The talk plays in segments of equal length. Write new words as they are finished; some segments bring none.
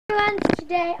Everyone, so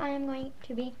today I am going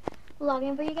to be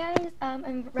vlogging for you guys.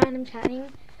 I'm random chatting.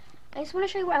 I just want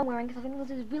to show you what I'm wearing because I think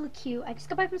this is really cute. I just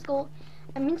got back from school.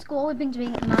 I'm in school. We've been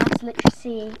doing maths,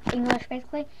 literacy, English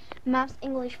basically. Maths,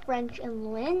 English, French,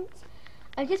 and Lint.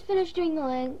 I just finished doing the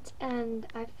Lint and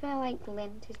I feel like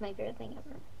Lint is my favorite thing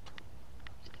ever.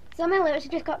 So on my lips, I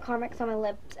just got Carmex on my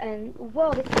lips and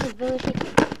whoa, this is really shaky.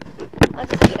 I'll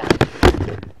just take it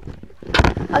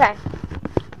down. Okay.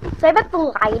 Sorry about the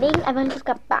lighting. Everyone just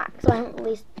got back, so I haven't at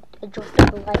least adjusted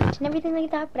the light and everything like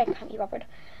that, but I can't be bothered.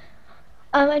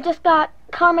 I just got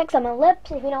Carmex on my lips.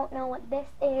 If you don't know what this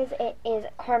is, it is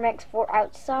Carmex for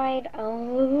outside.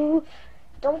 Oh,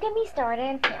 don't get me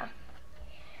started. Yeah.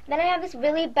 Then I have this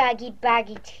really baggy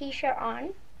t-shirt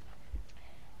on,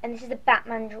 and this is a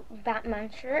Batman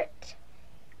shirt.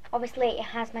 Obviously, it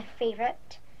has my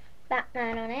favorite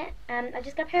Batman on it. I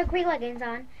just got a pair of grey leggings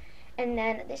on. And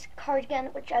then this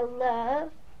cardigan, which I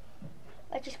love,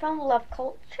 which is from Love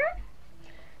Culture.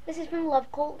 This is from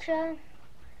Love Culture.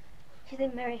 She's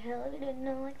in Mary Hill, if you didn't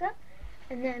know like that.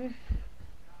 And then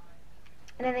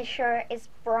the shirt is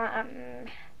from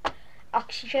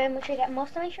Oxygen, which I get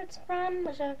most of my shirts from,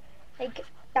 which are like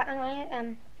that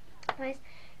and nice.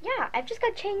 Yeah, I've just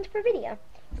got changed for video.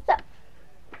 So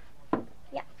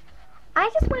yeah, I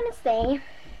just want to say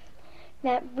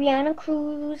that Rhiannon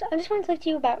Cruz, I just want to talk to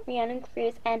you about Rhiannon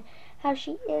Cruz and how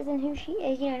she is and who she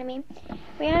is, you know what I mean?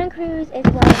 Rhiannon Cruz is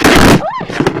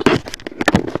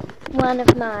one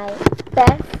of my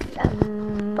best,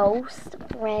 most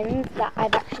friends that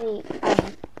I've actually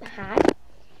had.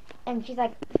 And she's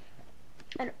like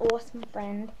an awesome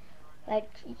friend. Like,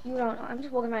 you don't know, I'm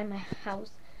just walking around my house.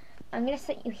 I'm going to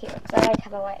sit you here because I like to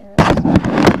have a light in the house.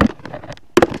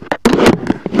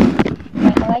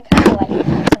 I like to have a light in the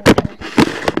house.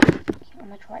 On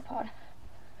my tripod.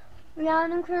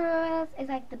 Rhiannon Cruz is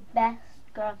like the best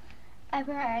girl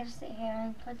ever. I just sit here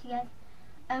and talk to you guys.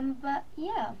 But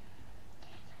yeah,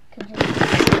 could just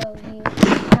show you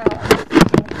how I'm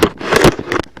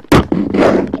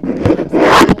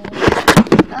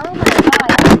oh my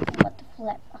god, what the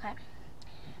flip? Okay,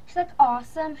 she's like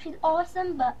awesome. She's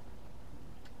awesome, but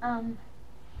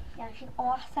yeah, she's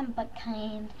awesome but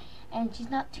kind, and she's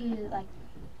not too like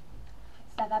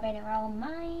stuck up in her own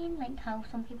mind, like how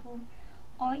some people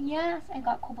are. Yes, I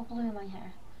got copper blue in my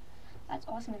hair. That's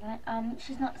awesome, isn't it?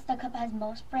 She's not stuck up as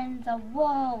most friends are.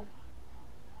 Whoa.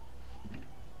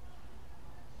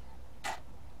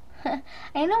 I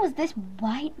didn't know it was this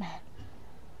white, man.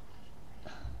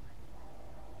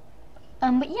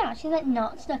 But yeah, she's like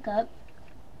not stuck up.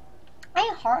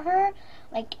 I hurt her,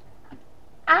 like,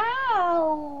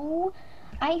 ow!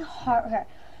 I hurt her.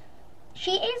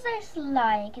 She is just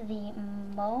like the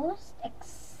most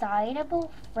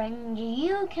excitable friend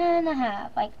you can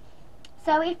have. Like,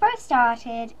 so we first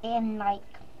started in like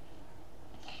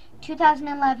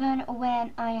 2011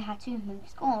 when I had to move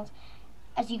schools.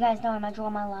 As you guys know, I'm gonna draw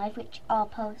my life, which I'll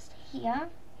post here,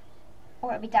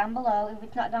 or it'll be down below. If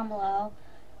it's not down below,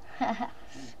 yeah,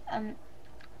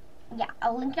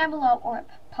 I'll link down below or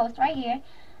post right here.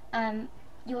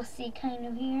 You'll see kind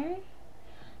of here,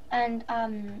 and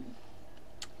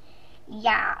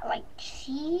yeah, like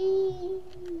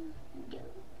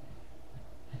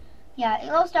yeah, it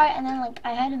all started, and then like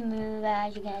I had to move,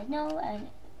 as you guys know, and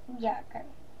yeah, okay.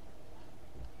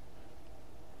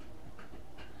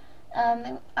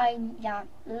 I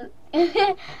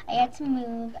had to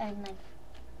move, and like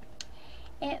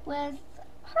it was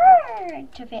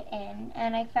hard to fit in,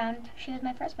 and I found she was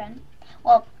my first friend.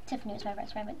 Well, Tiffany was my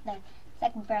first friend, but the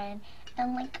second friend,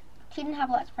 and like she didn't have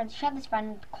lots of friends. She had this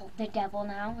friend called the Devil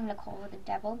now. I'm gonna call her the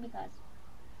Devil because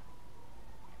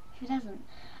she doesn't.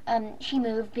 She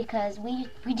moved because we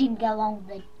didn't get along with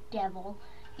the Devil.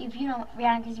 If you know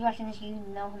Rhiannon, because you're watching this, you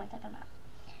know who I'm talking about.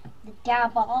 The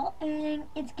Devil, and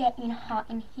it's getting hot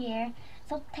in here,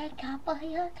 so take off all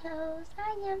your clothes.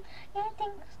 I am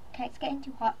getting, okay, it's getting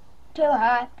too hot, too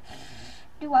hot.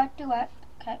 Do what?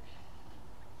 Okay.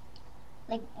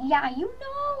 Like, yeah, you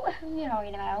know what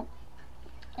I'm about.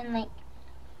 And like,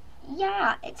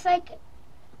 yeah, it's like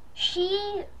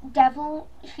she's a devil.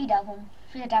 She's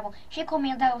a devil. She called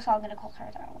me a devil, so I'm gonna call her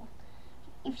a devil.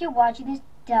 If you're watching this,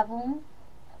 Devil,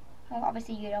 well,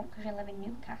 obviously you don't because you live in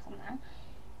Newcastle now.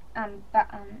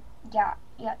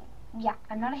 Yeah,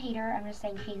 I'm not a hater, I'm just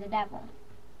saying she's a devil.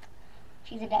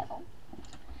 She's a devil.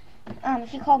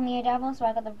 She called me a devil, so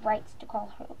I got the rights to call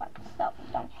her one, so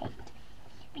don't hate.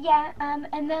 But yeah,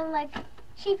 and then like,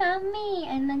 she found me,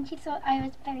 and then she thought I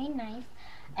was very nice,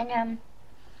 and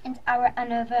it's our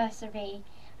anniversary.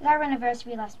 It was our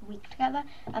anniversary last week together,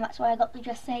 and that's why I got to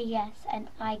just say yes, and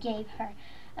I gave her.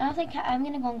 And I was like, I'm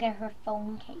gonna go and get her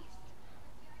phone case.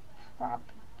 crop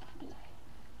beef.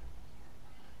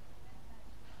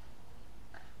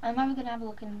 I'm probably gonna have a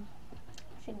look and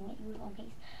submit you in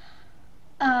case.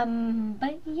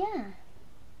 But yeah.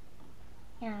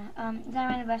 Yeah, it was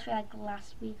our anniversary like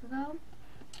last week ago.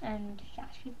 And yeah,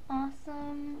 she's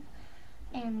awesome.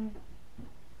 And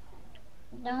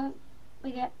don't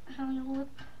forget how you look.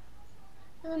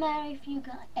 Doesn't matter if you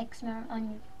got eczema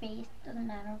on your face, doesn't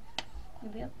matter.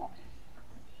 You're beautiful.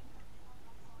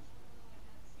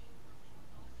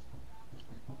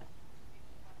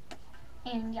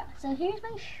 And yeah, so here's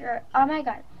my shirt. Oh my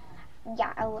god.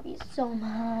 Yeah, I love you so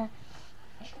much.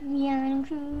 Rhiannon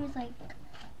Cruz, like,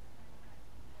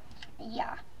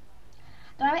 yeah.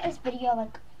 Don't I make this video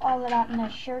like all about my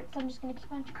shirts? I'm just gonna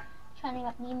keep on shining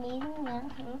up the amazing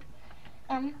Rhiannon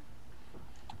Cruz.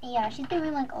 Yeah, she's been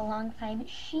here like a long time.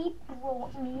 She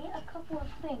brought me a couple of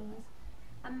things.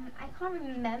 I can't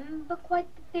remember quite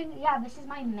the thing. Yeah, this is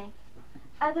my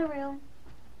other room.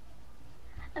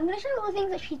 I'm gonna show you all the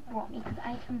things that she's brought me because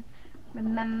I can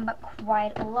remember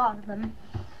quite a lot of them.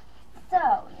 So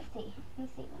let me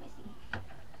see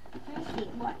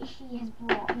what she has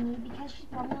brought me because she's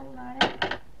brought me a lot of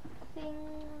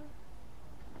things.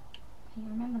 Okay,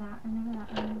 remember that. Don't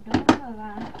remember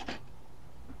that.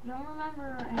 Don't remember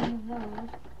any of those.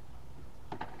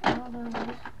 All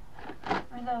those.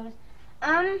 Or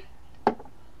those.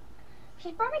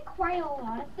 She's brought me quite a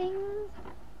lot of things.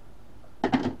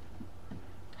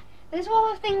 These are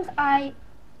all the things I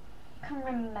can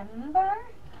remember.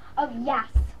 Oh, yes.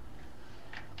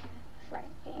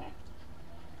 Right here.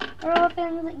 They're all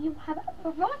things that you have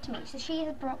brought to me. So she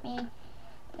has brought me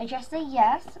a Just Say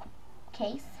Yes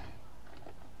case.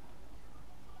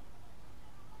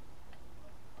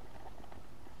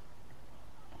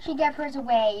 She gave hers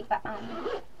away, but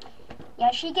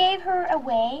yeah, she gave hers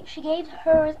away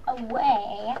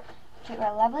to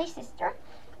her lovely sister.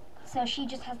 So she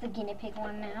just has the guinea pig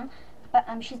one now. But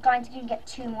she's going to get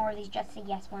 2 more of these Just Say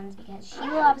Yes ones because she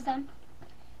loves them.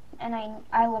 And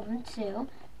I love them too.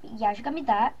 But yeah, she got me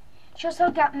that. She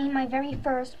also got me my very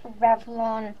first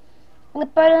Revlon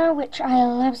lip butter, which I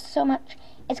love so much.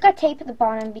 It's got tape at the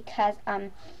bottom because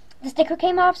the sticker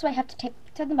came off, so I have to tape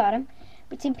it to the bottom.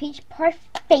 It's in Peach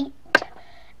Parfait,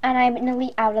 and I'm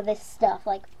nearly out of this stuff.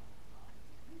 Like,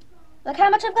 look how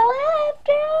much I've got left.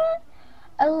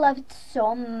 I love it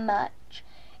so much.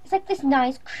 It's like this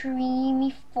nice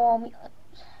creamy formula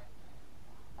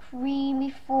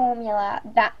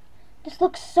that just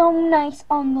looks so nice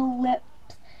on the lips.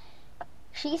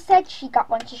 She said she got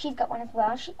one, so she's got one as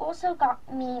well. She also got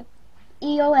me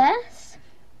EOS.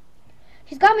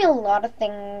 She's got me a lot of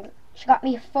things. She got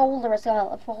me a folder as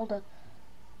well,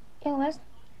 EOS.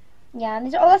 Yeah, and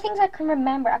these are all the things I can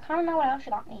remember. I can't remember what else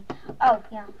she got me. Oh,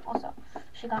 yeah, also,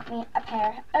 she got me a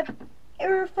pair of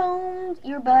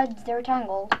earbuds. They're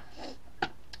tangled.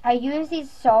 I use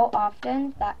these so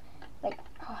often that, like,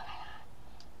 oh,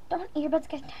 don't earbuds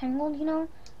get tangled, you know?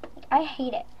 Like, I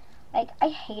hate it. Like, I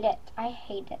hate it.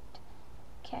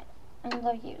 Okay, I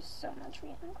love you so much,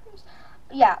 Rhiannon Cruz.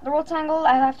 Yeah, they're all tangled.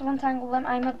 I have to untangle them.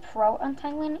 I'm a pro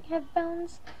untangling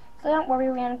headphones. So don't worry,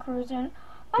 Rhiannon Cruz. And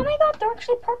oh my god, they're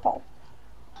actually purple.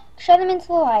 Show them into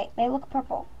the light. They look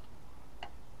purple.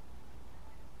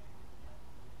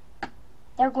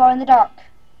 They're glow in the dark.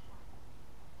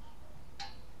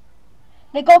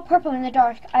 They go purple in the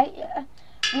dark.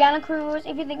 Rhiannon Cruz,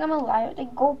 if you think I'm a liar, they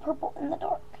go purple in the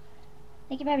dark.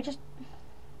 They can maybe just...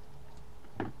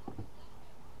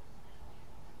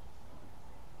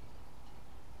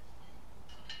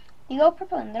 You go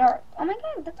purple in the dark. Oh my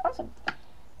god, that's awesome.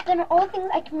 Then are all things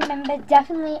I can remember.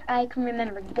 Definitely I can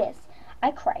remember this.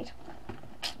 I cried.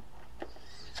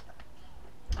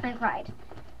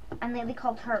 I nearly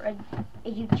called her are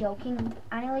you joking?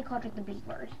 I nearly called her the B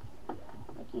word.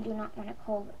 Like, you do not want to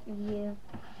call your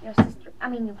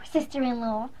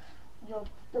sister-in-law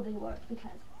the B word,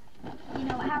 because you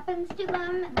know what happens to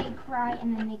them? They cry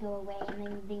and then they go away and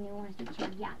then they no want to speak to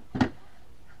you again.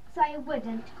 So I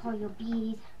wouldn't call your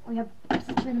B's or your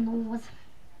sister-in-laws,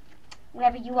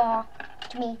 whatever you are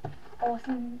to me,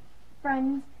 awesome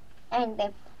friends,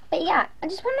 anything. But yeah, I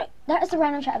just want to, that is the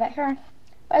random chat about her.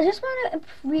 But I just want to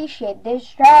appreciate this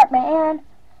shirt, man.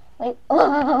 Like,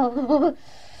 oh.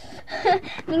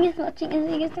 Thank you for watching and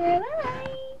see you guys tomorrow. Bye.